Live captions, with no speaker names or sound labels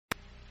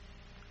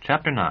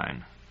Chapter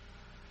 9.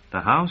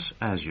 The House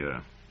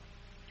Azure.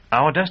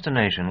 Our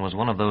destination was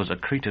one of those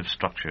accretive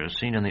structures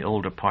seen in the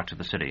older parts of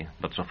the city,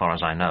 but so far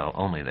as I know,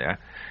 only there,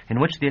 in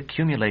which the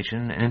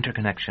accumulation and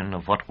interconnection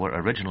of what were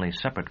originally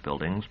separate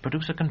buildings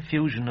produce a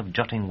confusion of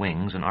jutting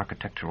wings and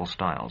architectural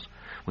styles,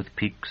 with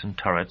peaks and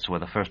turrets where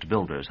the first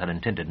builders had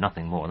intended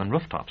nothing more than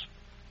rooftops.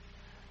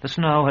 The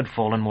snow had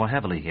fallen more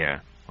heavily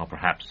here, or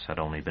perhaps had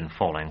only been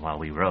falling while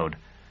we rode.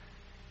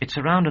 It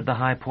surrounded the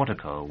high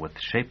portico with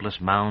shapeless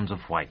mounds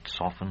of white,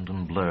 softened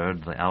and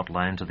blurred the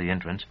outlines of the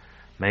entrance,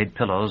 made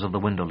pillows of the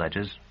window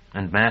ledges,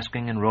 and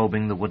masking and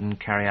robing the wooden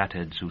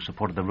caryatids who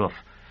supported the roof,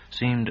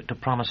 seemed to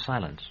promise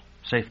silence,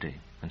 safety,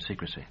 and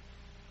secrecy.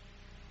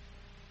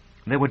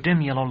 There were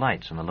dim yellow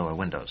lights in the lower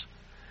windows.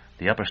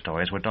 The upper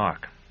stories were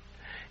dark.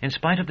 In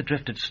spite of the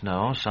drifted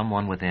snow,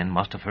 someone within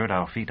must have heard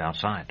our feet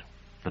outside.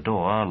 The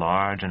door,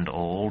 large and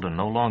old and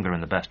no longer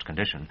in the best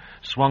condition,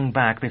 swung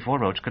back before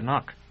Roach could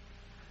knock.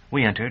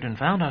 We entered and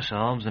found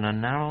ourselves in a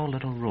narrow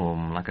little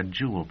room like a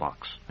jewel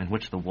box, in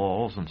which the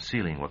walls and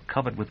ceiling were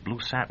covered with blue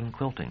satin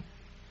quilting.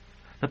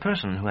 The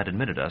person who had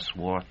admitted us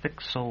wore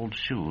thick-soled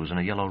shoes and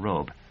a yellow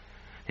robe.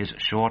 His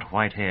short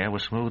white hair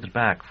was smoothed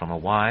back from a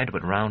wide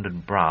but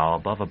rounded brow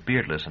above a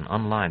beardless and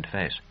unlined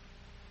face.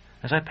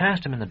 As I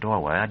passed him in the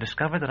doorway, I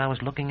discovered that I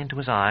was looking into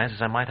his eyes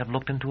as I might have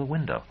looked into a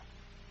window.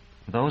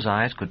 Those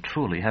eyes could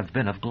truly have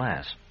been of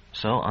glass,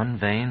 so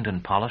unveined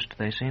and polished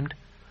they seemed,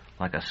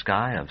 like a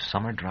sky of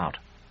summer drought.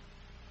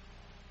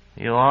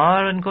 "You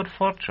are in good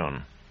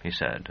fortune," he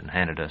said, and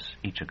handed us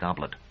each a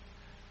goblet.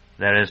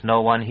 "There is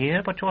no one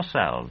here but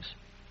yourselves."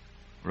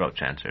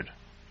 Roach answered,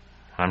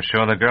 "I'm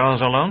sure the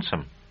girls are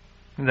lonesome."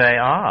 "They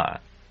are."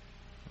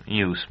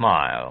 "You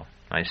smile.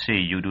 I see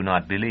you do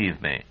not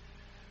believe me.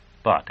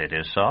 But it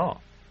is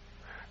so.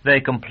 They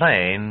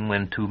complain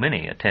when too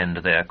many attend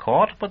their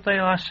court, but they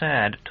are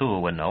sad, too,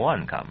 when no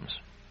one comes.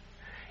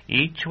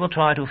 Each will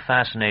try to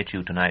fascinate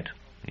you tonight.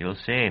 You'll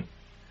see.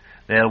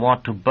 They'll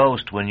want to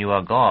boast when you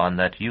are gone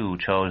that you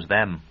chose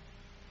them.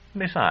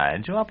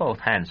 Besides, you are both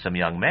handsome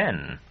young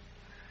men."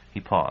 He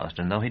paused,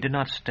 and though he did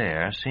not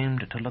stare,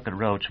 seemed to look at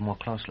Roach more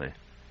closely.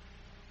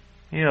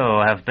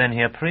 "You have been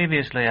here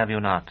previously, have you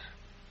not?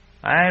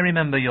 I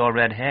remember your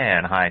red hair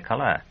and high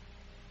color.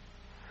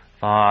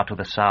 Far to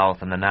the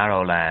south in the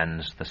narrow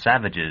lands, the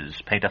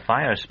savages paint a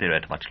fire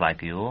spirit much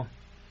like you.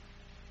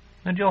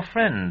 And your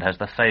friend has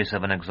the face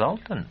of an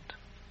exultant.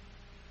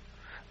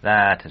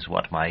 That is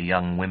what my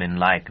young women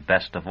like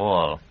best of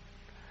all.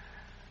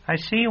 I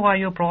see why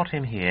you brought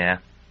him here."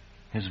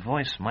 His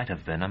voice might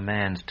have been a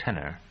man's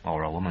tenor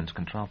or a woman's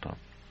contralto.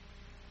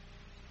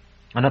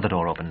 Another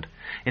door opened.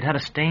 It had a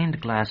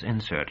stained glass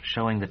insert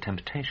showing the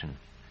temptation.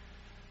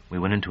 We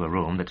went into a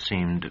room that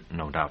seemed,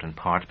 no doubt in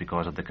part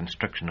because of the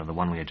constriction of the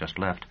one we had just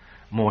left,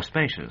 more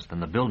spacious than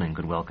the building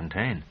could well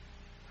contain.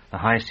 The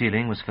high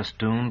ceiling was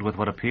festooned with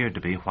what appeared to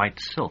be white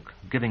silk,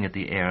 giving it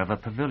the air of a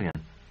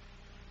pavilion.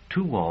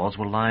 2 walls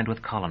were lined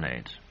with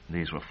colonnades.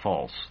 These were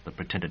false, the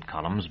pretended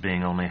columns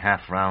being only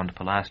half-round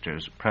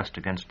pilasters pressed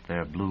against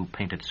their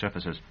blue-painted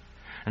surfaces,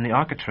 and the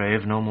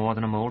architrave no more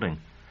than a moulding.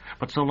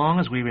 But so long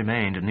as we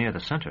remained near the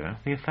center,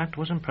 the effect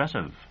was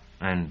impressive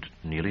and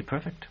nearly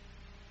perfect.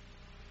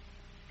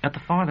 At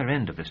the farther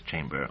end of this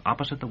chamber,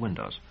 opposite the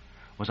windows,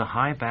 was a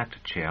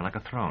high-backed chair like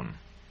a throne.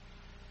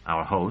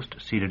 Our host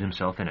seated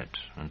himself in it,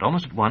 and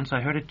almost at once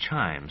I heard it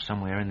chime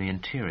somewhere in the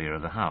interior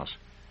of the house.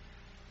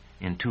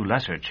 In 2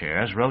 lesser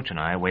chairs, Roach and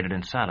I waited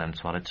in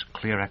silence while its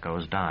clear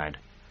echoes died.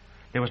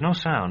 There was no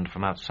sound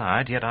from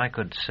outside, yet I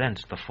could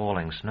sense the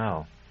falling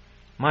snow.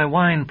 My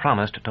wine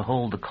promised to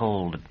hold the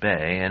cold at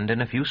bay, and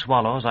in a few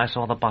swallows I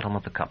saw the bottom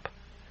of the cup.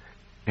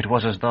 It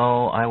was as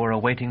though I were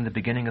awaiting the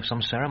beginning of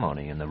some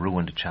ceremony in the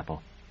ruined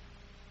chapel,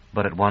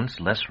 but at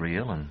once less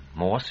real and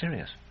more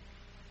serious.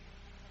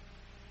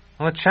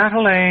 "The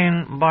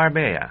Chatelaine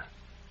Barbea,"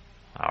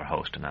 our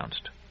host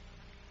announced.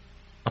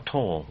 A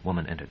tall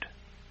woman entered.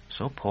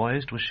 So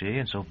poised was she,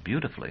 and so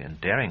beautifully and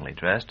daringly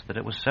dressed, that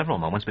it was several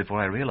moments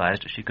before I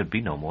realized she could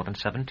be no more than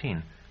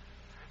 17.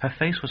 Her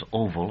face was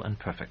oval and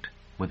perfect,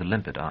 with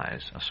limpid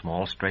eyes, a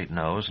small straight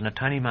nose, and a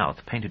tiny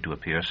mouth painted to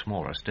appear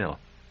smaller still.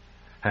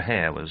 Her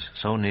hair was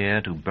so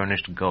near to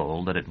burnished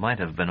gold that it might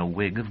have been a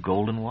wig of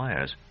golden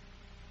wires.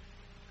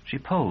 She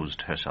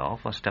posed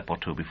herself a step or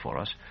 2 before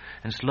us,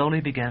 and slowly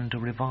began to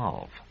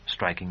revolve,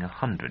 striking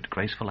 100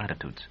 graceful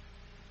attitudes.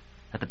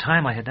 At the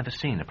time I had never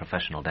seen a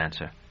professional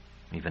dancer.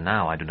 Even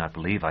now I do not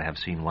believe I have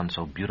seen one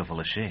so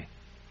beautiful as she.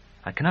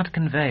 I cannot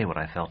convey what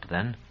I felt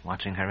then,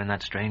 watching her in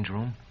that strange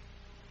room.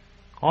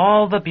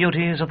 "All the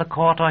beauties of the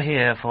court are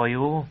here for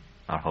you,"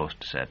 our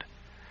host said.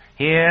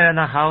 "Here in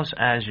the House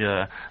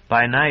Azure,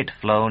 by night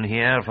flown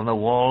here from the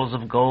walls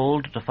of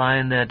gold to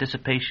find their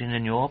dissipation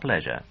in your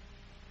pleasure."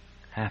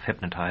 Half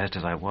hypnotized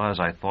as I was,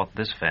 I thought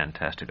this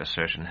fantastic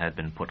assertion had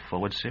been put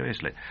forward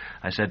seriously.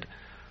 I said,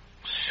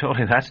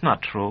 "Surely that's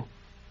not true."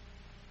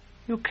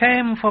 "You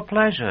came for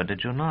pleasure,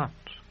 did you not?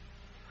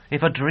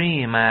 If a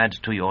dream adds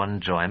to your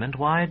enjoyment,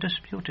 why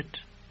dispute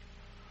it?"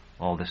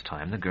 All this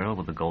time the girl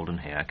with the golden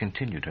hair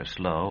continued her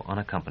slow,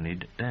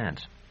 unaccompanied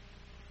dance.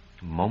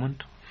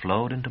 Moment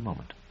flowed into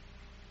moment.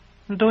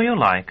 "Do you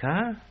like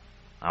her?"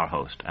 our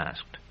host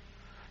asked.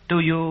 "Do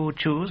you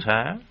choose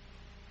her?"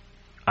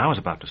 I was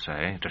about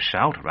to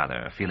shout,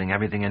 rather, feeling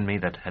everything in me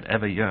that had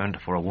ever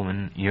yearned for a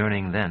woman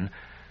yearning then,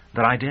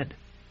 that I did.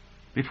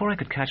 Before I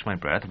could catch my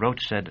breath,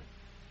 Roach said,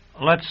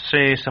 "Let's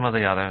see some of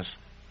the others."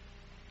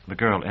 The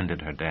girl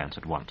ended her dance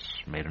at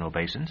once, made an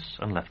obeisance,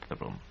 and left the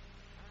room.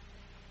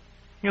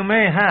 "You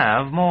may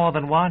have more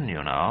than one,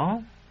 you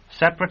know,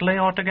 separately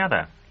or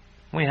together.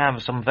 We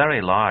have some very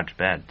large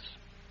beds."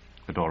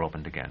 The door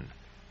opened again.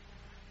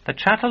 "The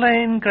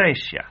chatelaine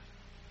Gracia."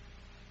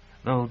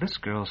 Though this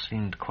girl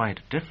seemed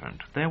quite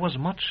different, there was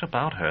much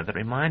about her that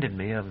reminded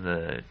me of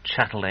the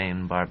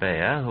chatelaine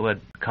Barbea who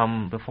had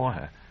come before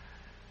her.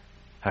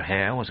 Her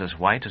hair was as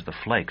white as the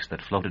flakes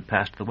that floated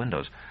past the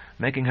windows,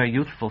 making her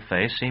youthful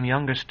face seem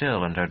younger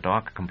still and her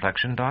dark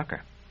complexion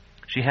darker.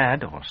 She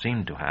had, or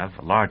seemed to have,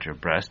 larger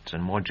breasts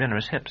and more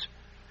generous hips.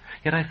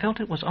 Yet I felt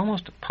it was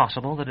almost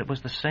possible that it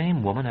was the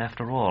same woman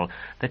after all,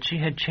 that she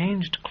had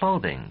changed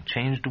clothing,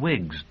 changed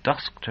wigs,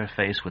 dusked her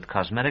face with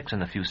cosmetics in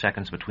the few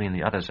seconds between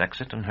the other's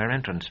exit and her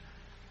entrance.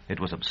 It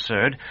was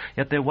absurd,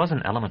 yet there was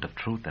an element of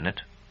truth in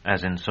it,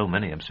 as in so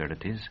many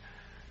absurdities.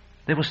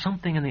 There was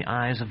something in the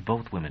eyes of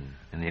both women,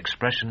 in the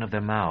expression of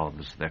their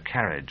mouths, their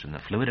carriage, and the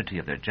fluidity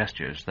of their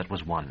gestures, that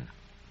was one.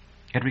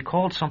 It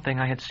recalled something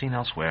I had seen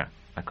elsewhere.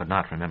 I could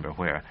not remember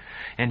where,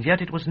 and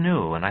yet it was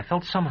new, and I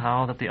felt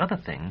somehow that the other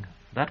thing,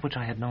 that which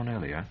I had known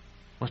earlier,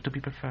 was to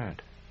be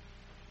preferred.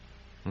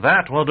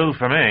 "That will do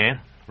for me,"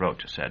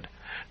 Roach said.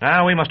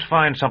 "Now we must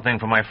find something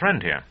for my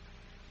friend here."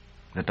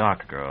 The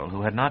dark girl,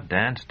 who had not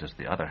danced as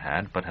the other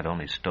had, but had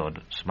only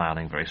stood,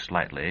 smiling very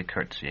slightly,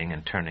 curtsying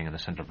and turning in the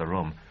center of the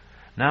room,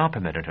 now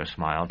permitted her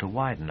smile to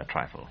widen a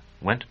trifle,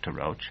 went to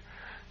Roach,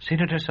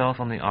 seated herself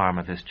on the arm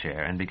of his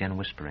chair, and began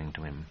whispering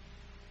to him.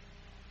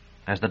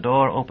 As the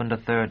door opened a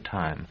third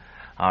time,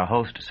 our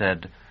host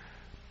said,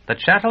 "The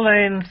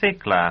chatelaine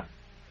Thecla."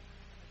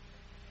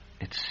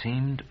 It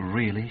seemed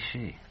really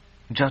she,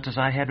 just as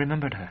I had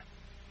remembered her.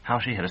 How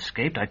she had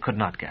escaped, I could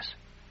not guess.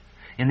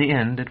 In the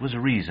end, it was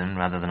reason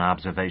rather than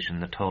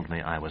observation that told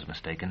me I was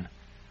mistaken.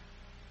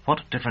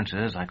 What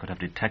differences I could have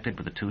detected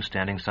with the two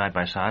standing side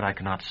by side, I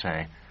cannot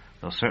say,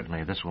 though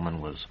certainly this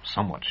woman was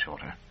somewhat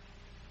shorter.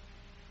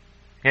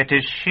 "It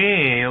is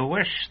she you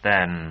wish,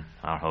 then,"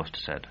 our host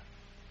said.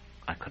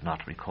 I could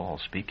not recall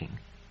speaking.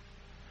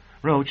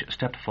 Roach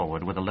stepped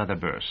forward with a leather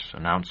purse,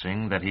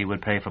 announcing that he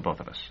would pay for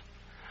both of us.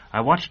 I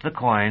watched the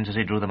coins as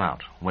he drew them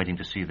out, waiting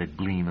to see the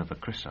gleam of a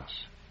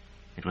chrysos.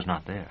 It was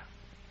not there.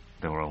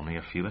 There were only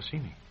a few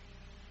Assini.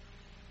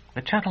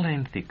 The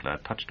chatelaine Thecla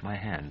touched my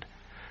hand.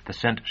 The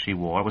scent she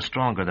wore was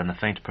stronger than the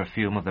faint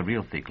perfume of the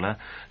real Thecla.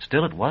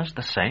 Still, it was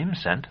the same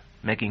scent,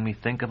 making me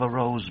think of a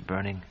rose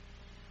burning.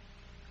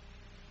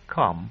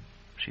 "Come,"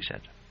 she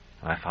said.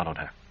 I followed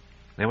her.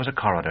 There was a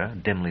corridor,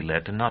 dimly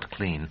lit and not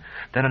clean,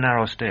 then a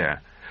narrow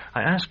stair.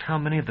 I asked how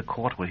many of the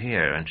court were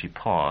here, and she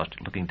paused,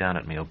 looking down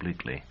at me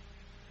obliquely.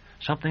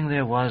 Something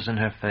there was in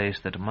her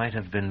face that might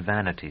have been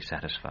vanity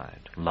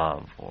satisfied,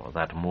 love, or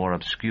that more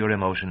obscure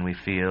emotion we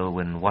feel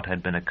when what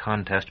had been a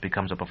contest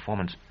becomes a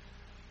performance.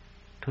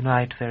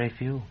 "Tonight very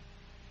few,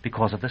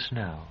 because of the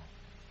snow.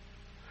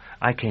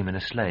 I came in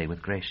a sleigh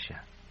with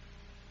Gracia."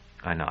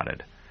 I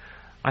nodded.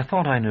 I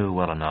thought I knew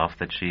well enough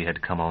that she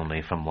had come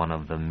only from one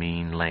of the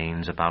mean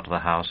lanes about the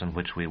house in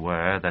which we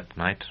were that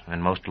night,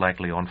 and most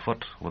likely on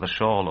foot, with a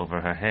shawl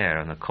over her hair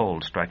and the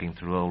cold striking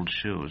through old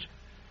shoes.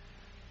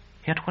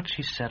 Yet what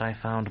she said I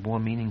found more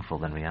meaningful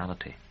than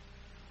reality.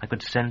 I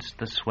could sense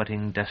the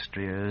sweating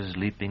destriers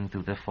leaping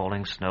through the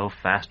falling snow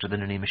faster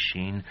than any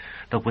machine,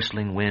 the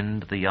whistling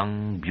wind, the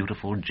young,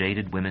 beautiful,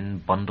 jaded women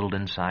bundled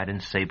inside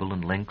in sable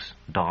and lynx,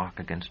 dark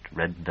against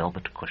red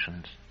velvet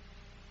cushions.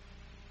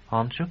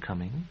 "Aren't you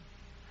coming?"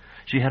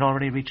 She had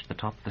already reached the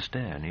top of the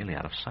stair, nearly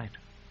out of sight.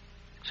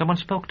 Someone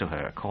spoke to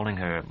her, calling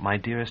her my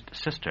dearest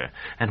sister,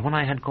 and when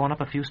I had gone up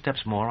a few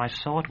steps more, I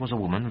saw it was a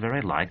woman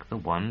very like the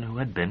one who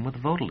had been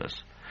with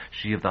Vodelus,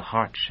 she of the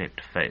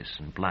heart-shaped face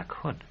and black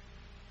hood.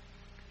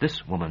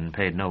 This woman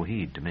paid no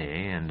heed to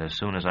me, and as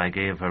soon as I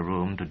gave her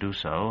room to do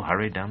so,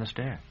 hurried down the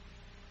stair.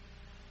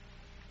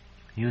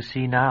 "You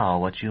see now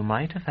what you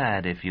might have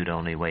had if you'd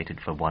only waited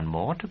for one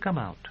more to come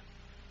out."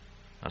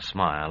 A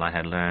smile I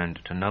had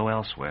learned to know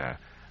elsewhere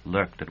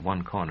lurked at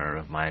one corner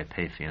of my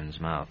Paphian's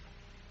mouth.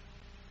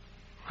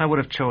 "I would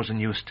have chosen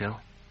you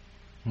still."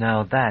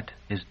 "Now that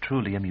is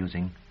truly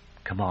amusing.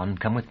 Come on,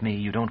 come with me.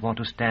 You don't want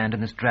to stand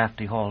in this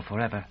draughty hall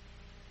forever."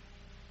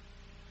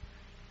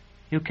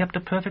 You kept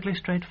a perfectly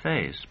straight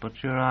face,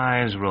 but your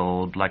eyes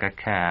rolled like a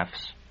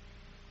calf's.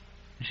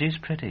 "She's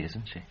pretty,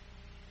 isn't she?"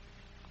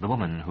 The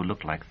woman who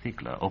looked like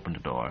Thecla opened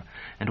a door,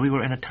 and we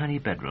were in a tiny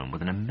bedroom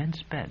with an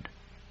immense bed.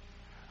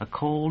 A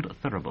cold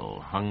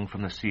thurible hung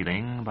from the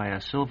ceiling by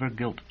a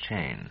silver-gilt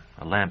chain.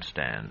 A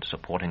lampstand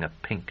supporting a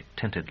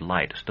pink-tinted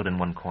light stood in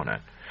one corner.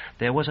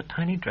 There was a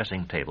tiny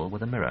dressing table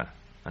with a mirror,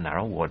 a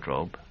narrow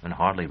wardrobe, and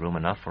hardly room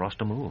enough for us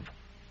to move.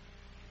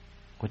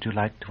 "Would you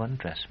like to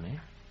undress me?"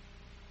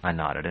 I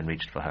nodded and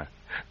reached for her.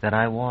 "Then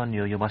I warn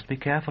you, you must be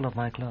careful of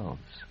my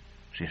clothes.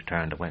 She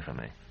turned away from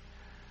me.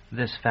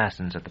 "This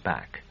fastens at the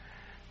back.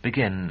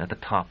 Begin at the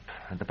top,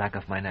 at the back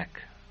of my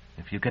neck.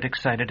 If you get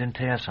excited and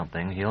tear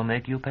something, he'll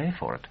make you pay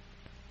for it.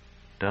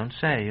 Don't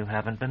say you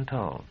haven't been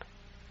told."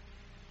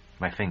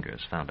 My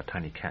fingers found a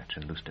tiny catch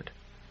and loosed it.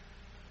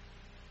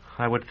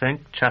 "I would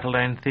think,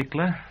 chatelaine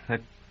Thekla,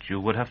 that you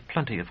would have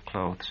plenty of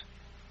clothes."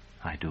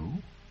 "I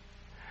do.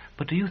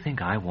 But do you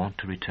think I want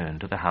to return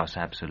to the House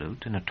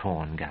Absolute in a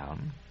torn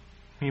gown?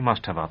 You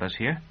must have others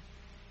here."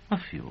 "A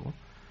few.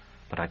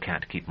 But I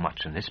can't keep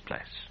much in this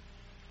place.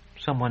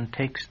 Someone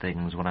takes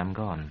things when I'm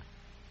gone."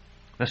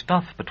 The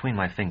stuff between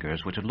my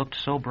fingers, which had looked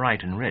so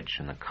bright and rich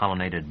in the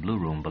colonnaded blue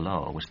room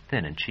below, was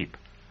thin and cheap.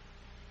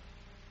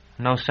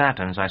 "No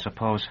satins, I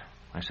suppose,"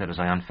 I said as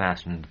I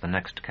unfastened the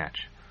next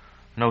catch.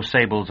 "No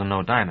sables and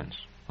no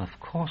diamonds." "Of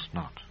course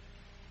not."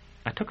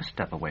 I took a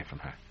step away from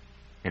her.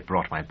 It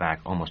brought my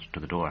back almost to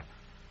the door.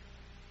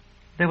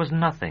 There was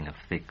nothing of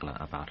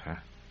Thekla about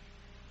her.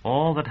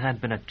 All that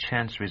had been a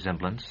chance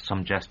resemblance,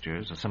 some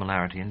gestures, a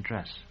similarity in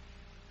dress.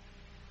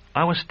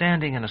 I was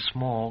standing in a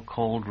small,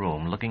 cold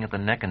room, looking at the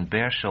neck and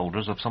bare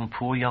shoulders of some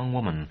poor young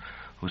woman,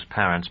 whose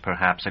parents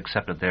perhaps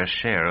accepted their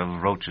share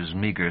of Roach's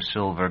meager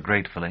silver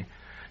gratefully,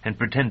 and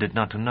pretended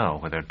not to know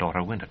where their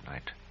daughter went at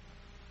night.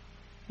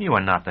 "You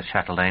are not the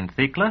chatelaine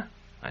Thekla,"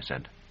 I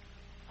said.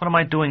 "What am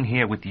I doing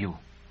here with you?"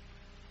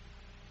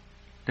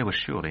 There was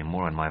surely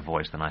more in my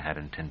voice than I had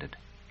intended.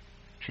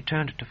 She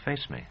turned to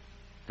face me,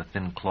 the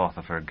thin cloth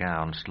of her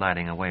gown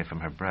sliding away from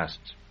her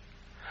breasts.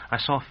 I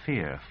saw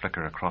fear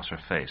flicker across her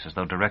face as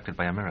though directed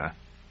by a mirror.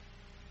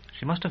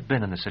 She must have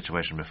been in this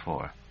situation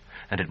before,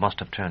 and it must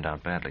have turned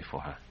out badly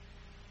for her.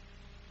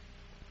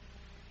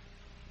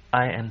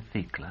 "I am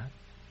Thekla,"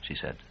 she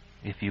said,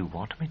 "if you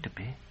want me to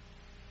be."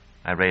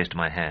 I raised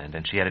my hand,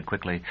 and she added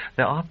quickly,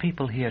 "There are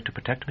people here to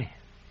protect me.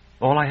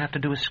 All I have to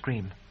do is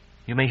scream.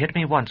 You may hit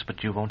me once,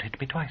 but you won't hit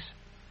me twice."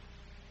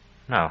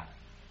 "No,"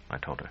 I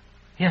told her.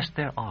 "Yes,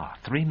 there are.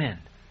 3 men.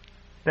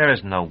 "There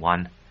is no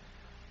one.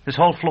 This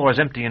whole floor is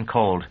empty and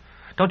cold.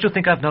 Don't you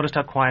think I've noticed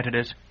how quiet it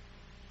is?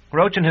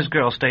 Roach and his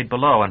girl stayed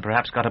below and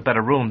perhaps got a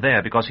better room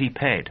there because he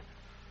paid.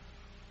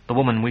 The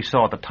woman we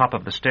saw at the top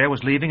of the stair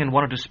was leaving and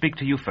wanted to speak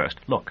to you first.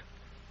 Look."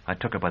 I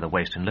took her by the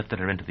waist and lifted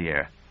her into the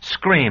air.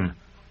 "Scream!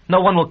 No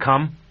one will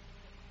come."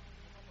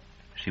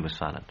 She was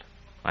silent.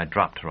 I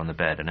dropped her on the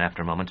bed and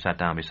after a moment sat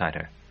down beside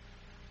her.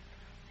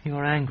 "You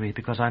are angry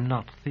because I'm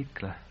not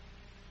Thekla.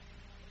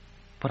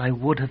 But I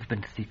would have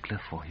been Thekla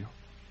for you.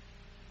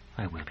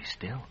 I will be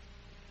still."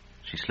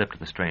 She slipped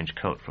the strange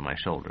coat from my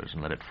shoulders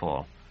and let it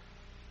fall.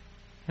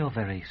 "You're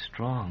very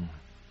strong."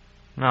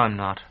 "No, I'm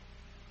not."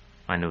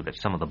 I knew that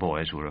some of the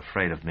boys who were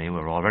afraid of me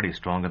were already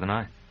stronger than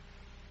I.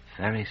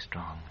 "Very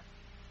strong.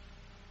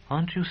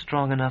 Aren't you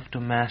strong enough to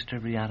master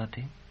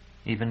reality,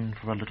 even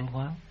for a little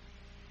while?"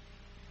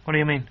 "What do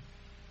you mean?"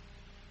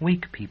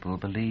 "Weak people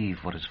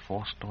believe what is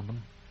forced on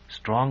them.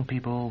 Strong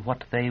people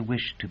what they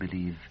wish to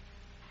believe,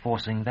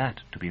 forcing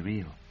that to be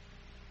real.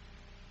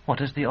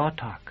 What is the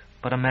autark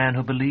but a man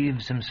who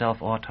believes himself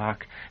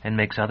autark and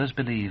makes others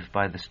believe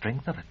by the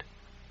strength of it?"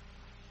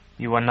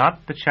 "You are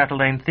not the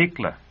chatelaine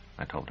Thekla,"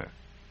 I told her.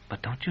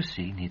 "But don't you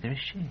see, neither is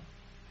she.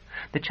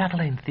 The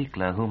chatelaine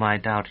Thekla whom I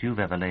doubt you've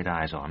ever laid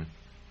eyes on."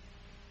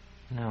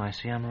 "No, I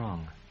see I'm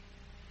wrong.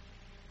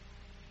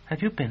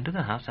 Have you been to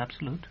the House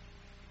Absolute?"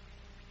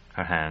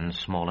 Her hands,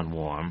 small and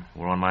warm,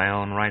 were on my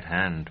own right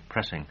hand,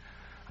 pressing.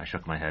 I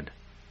shook my head.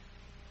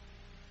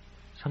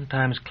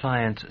 "Sometimes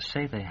clients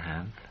say they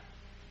have.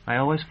 I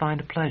always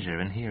find pleasure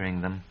in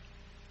hearing them."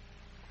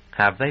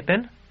 "Have they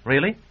been?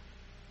 Really?"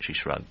 She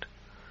shrugged.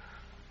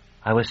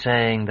 "I was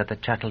saying that the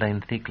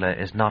chatelaine Thekla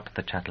is not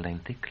the chatelaine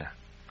Thekla.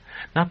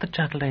 Not the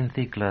chatelaine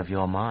Thekla of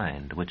your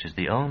mind, which is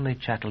the only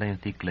chatelaine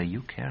Thekla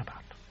you care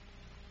about.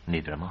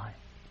 Neither am I.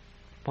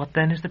 What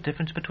then is the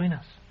difference between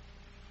us?"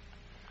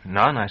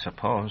 "None, I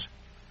suppose."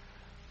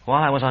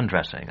 While I was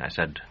undressing, I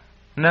said,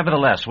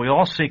 "Nevertheless, we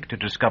all seek to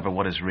discover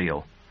what is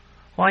real.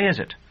 Why is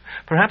it?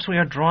 Perhaps we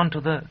are drawn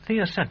to the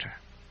theocenter.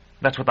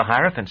 That's what the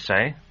Hierophants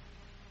say.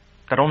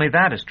 That only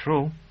that is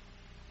true."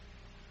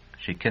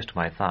 She kissed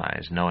my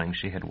thighs, knowing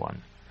she had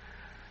won.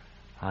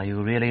 "Are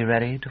you really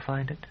ready to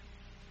find it?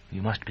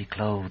 You must be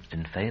clothed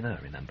in favor,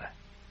 remember.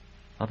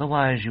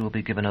 Otherwise you will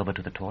be given over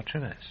to the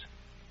torturers.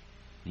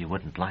 You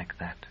wouldn't like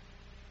that."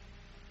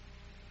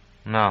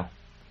 "No,"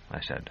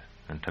 I said,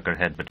 and took her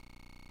head between